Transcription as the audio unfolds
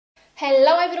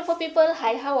Hello my beautiful people,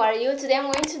 hi, how are you? Today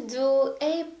I'm going to do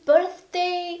a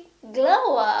birthday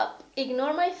glow up.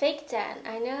 Ignore my fake tan.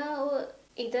 I know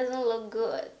it doesn't look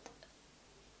good.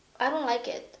 I don't like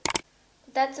it.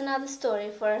 That's another story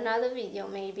for another video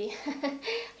maybe.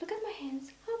 Look at my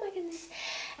hands, oh my goodness.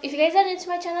 If you guys are new to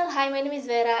my channel, hi, my name is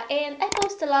Vera and I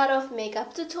post a lot of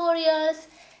makeup tutorials,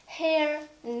 hair,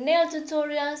 nail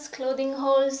tutorials, clothing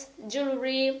hauls,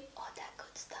 jewelry, all that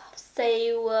good stuff.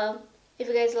 So if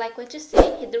you guys like what you see,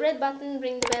 hit the red button,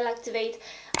 ring the bell, activate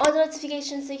all the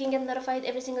notifications so you can get notified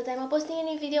every single time I'm posting a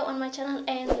new video on my channel.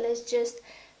 And let's just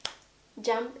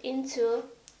jump into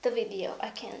the video. I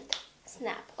can't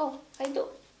snap. Oh, I do.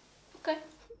 Okay.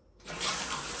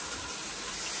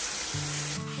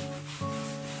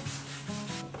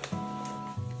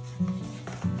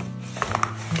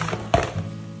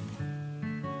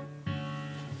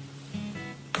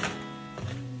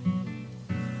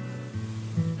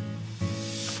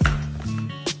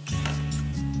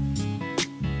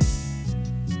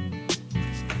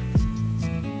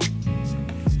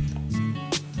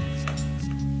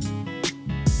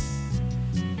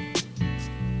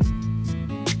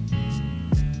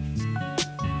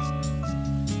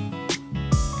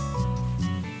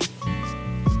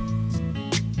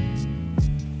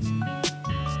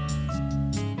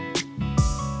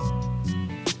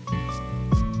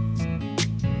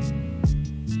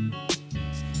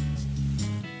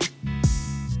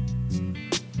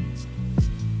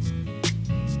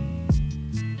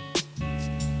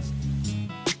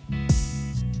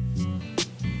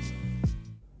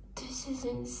 This is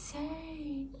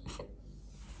insane.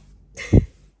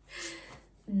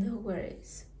 No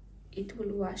worries, it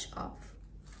will wash off.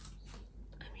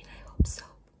 I mean, I hope so.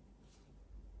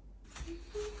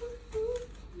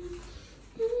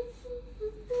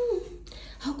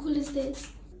 How cool is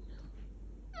this?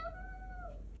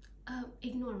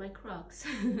 Ignore my Crocs.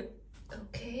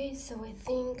 Okay, so I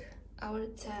think our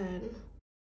tan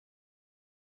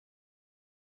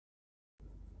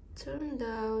turned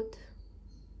out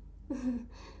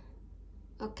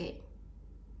okay.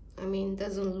 I mean,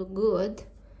 doesn't look good,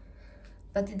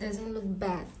 but it doesn't look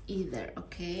bad either.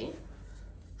 Okay,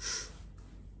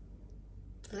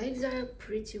 legs are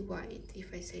pretty white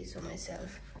if I say so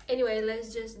myself. Anyway,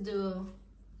 let's just do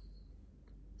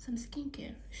some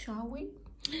skincare, shall we?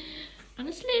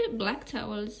 Honestly, black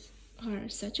towels are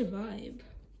such a vibe,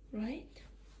 right?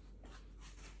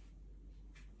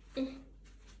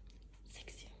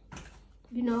 Sexy.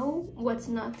 You know what's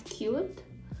not cute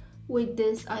with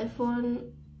this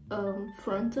iPhone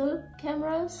frontal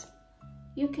cameras?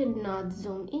 You cannot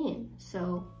zoom in.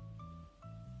 So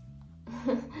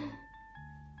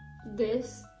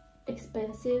this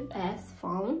expensive ass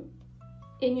phone,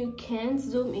 and you can't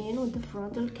zoom in with the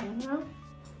frontal camera.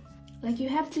 Like, you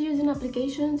have to use an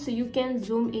application so you can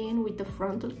zoom in with the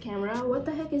frontal camera. What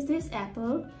the heck is this,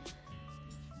 Apple?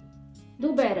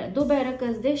 Do better,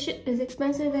 because this shit is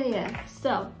expensive AF.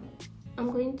 So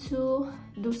I'm going to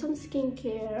do some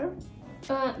skincare.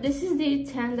 This is the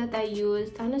tan that I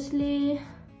used. Honestly,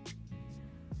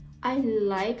 I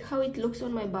like how it looks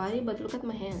on my body, but look at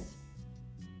my hands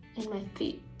and my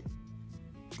feet.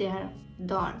 They are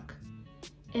dark.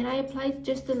 And I applied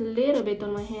just a little bit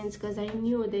on my hands because I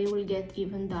knew they will get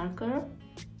even darker.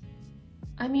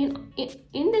 I mean,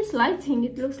 in this lighting,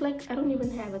 it looks like I don't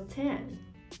even have a tan.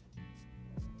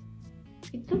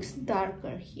 It looks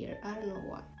darker here, I don't know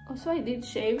why. Also, I did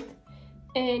shave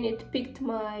and it picked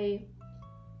my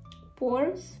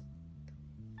pores,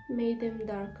 made them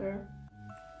darker.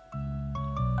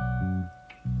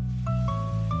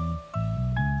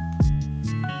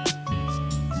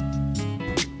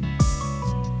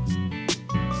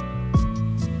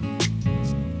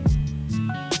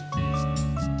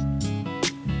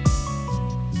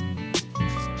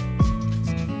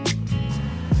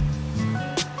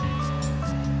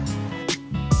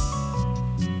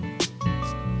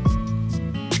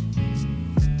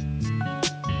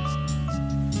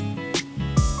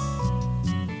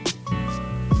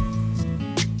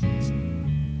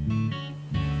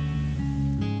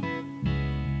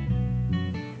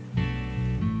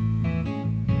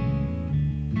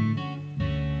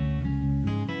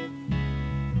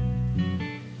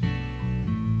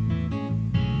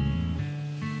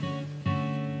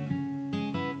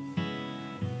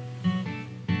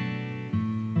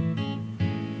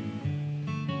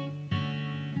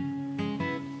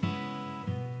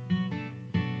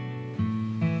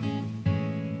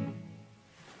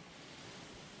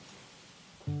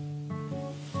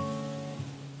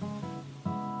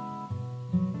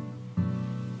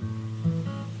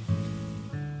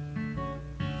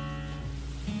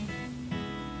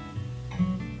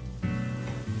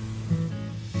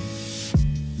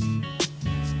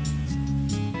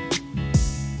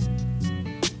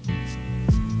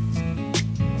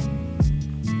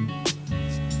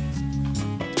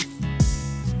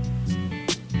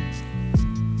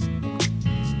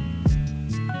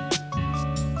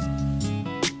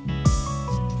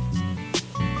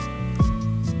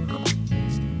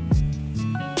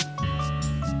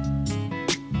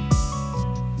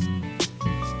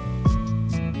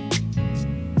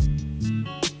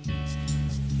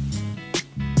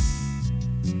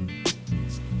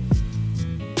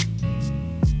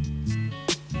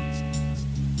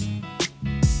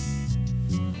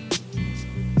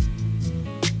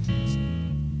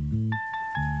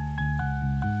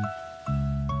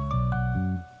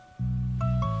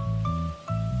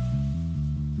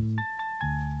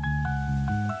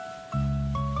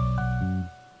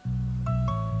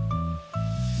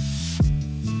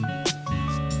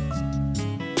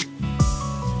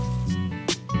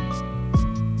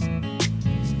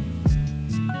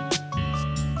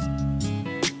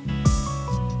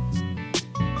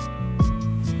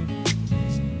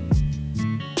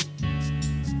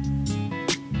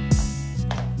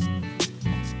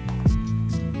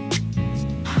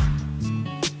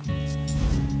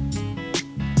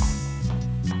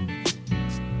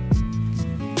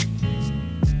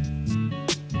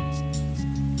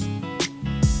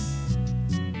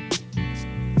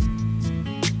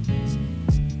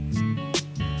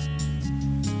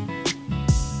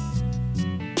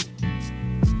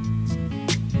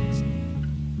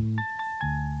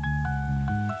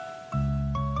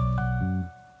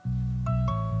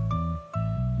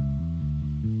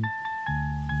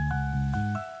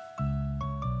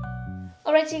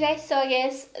 Alright you guys, so I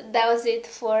guess that was it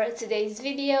for today's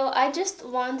video. I just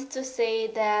want to say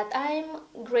that I'm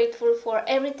grateful for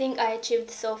everything I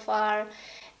achieved so far,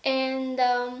 and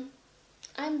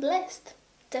I'm blessed.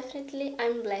 Definitely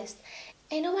I'm blessed.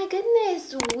 And oh my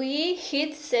goodness, we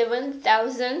hit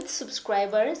 7,000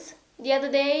 subscribers the other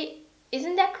day.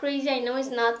 Isn't that crazy? I know it's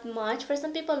not much for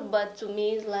some people, but to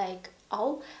me it's like,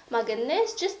 oh my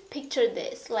goodness, just picture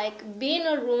this, like be in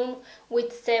a room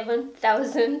with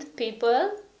 7,000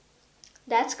 people.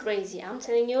 That's crazy. I'm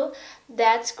telling you,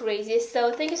 that's crazy.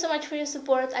 So thank you so much for your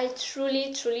support. I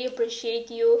truly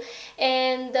appreciate you,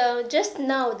 and just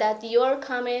know that your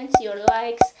comments, your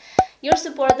likes, your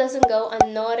support doesn't go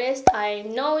unnoticed. I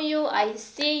know you, I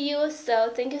see you,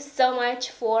 so thank you so much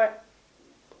for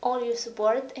all your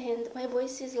support. And my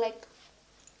voice is like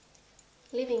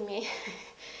leaving me.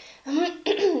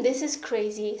 This is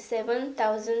crazy.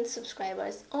 7,000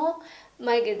 subscribers. Oh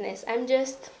my goodness, I'm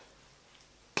just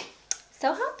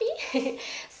so happy.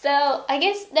 So I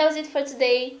guess that was it for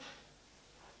today.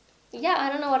 Yeah, I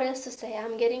don't know what else to say.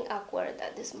 I'm getting awkward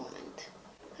at this moment.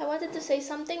 I wanted to say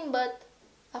something, but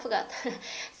I forgot.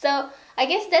 So I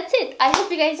guess that's it. I hope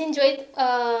you guys enjoyed.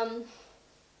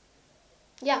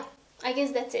 Yeah, I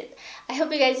guess that's it. I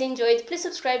hope you guys enjoyed. Please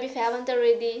subscribe if you haven't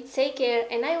already. Take care,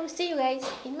 and I will see you guys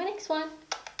in my next one.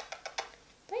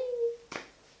 Bye.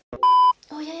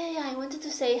 Oh yeah, I wanted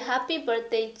to say happy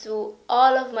birthday to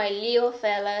all of my Leo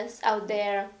fellas out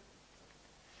there.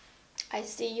 I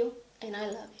see you and I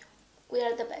love you. We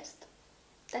are the best.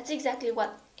 That's exactly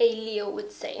what a Leo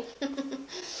would say.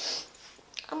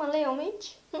 I'm a Leo,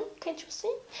 Mitch. Can't you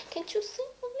see? Can't you see,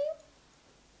 Leo?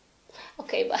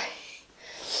 Okay, bye.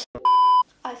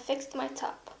 I fixed my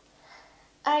top.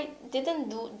 I didn't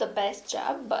do the best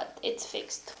job, but it's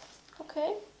fixed.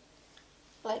 Okay?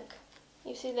 Like,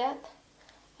 you see that?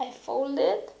 I fold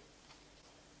it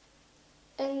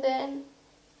and then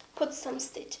put some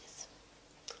stitches.